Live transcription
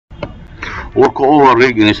Work over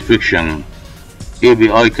rig inspection,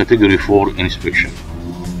 API category 4 inspection.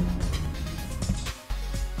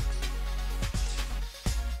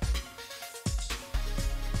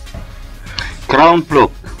 Crown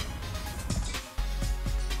block.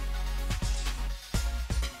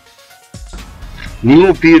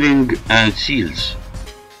 New bearing and seals.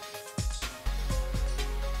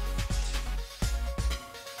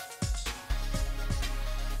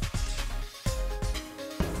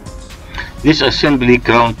 Disassembly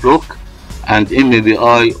crown block and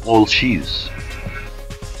MPI all sheaves.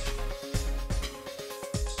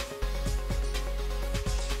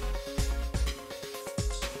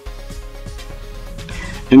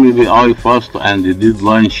 MPI Fast and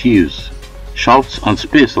Deadline sheaves, shafts and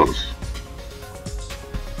spacers.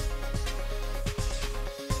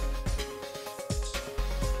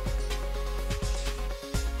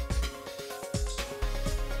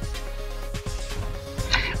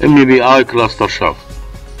 MPI Cluster shaft.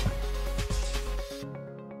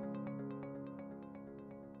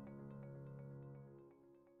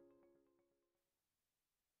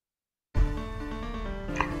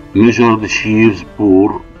 Measure the sheaves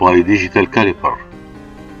bore by digital caliper.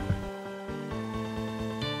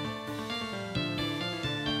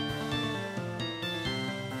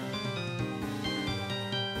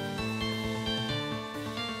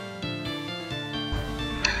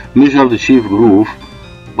 Measure the sheave groove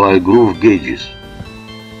by groove gauges.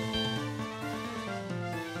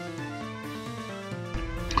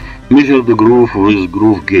 Measure the groove with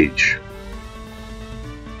groove gauge.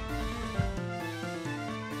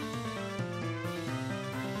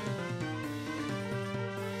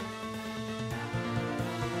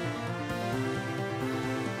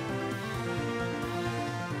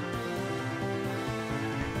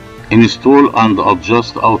 Install and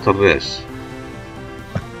adjust outer race.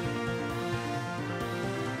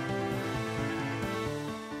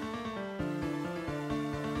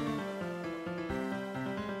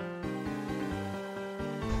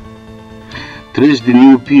 Trace the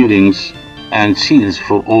new bearings and seals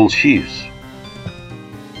for all sheaves.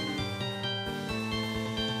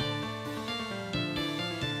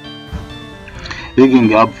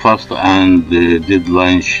 Rigging up fast and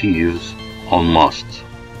deadline sheaves on mast.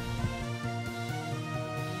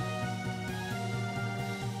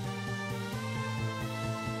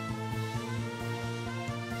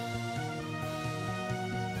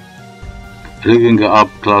 Rigging up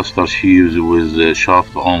cluster sheaves with the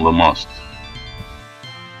shaft on the mast.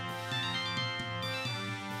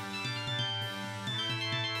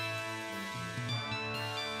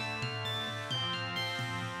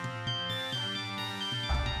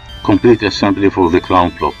 Complete assembly for the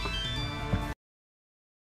crown block.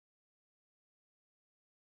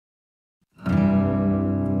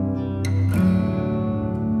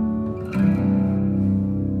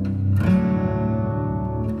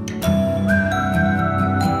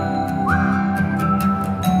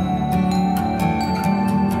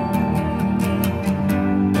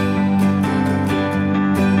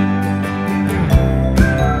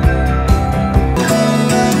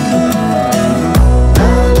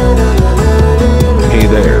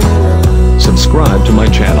 Subscribe to my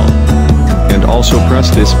channel and also press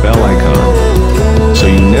this bell icon so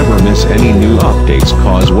you never miss any new updates,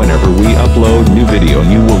 cause whenever we upload new video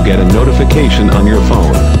you will get a notification on your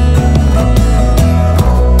phone.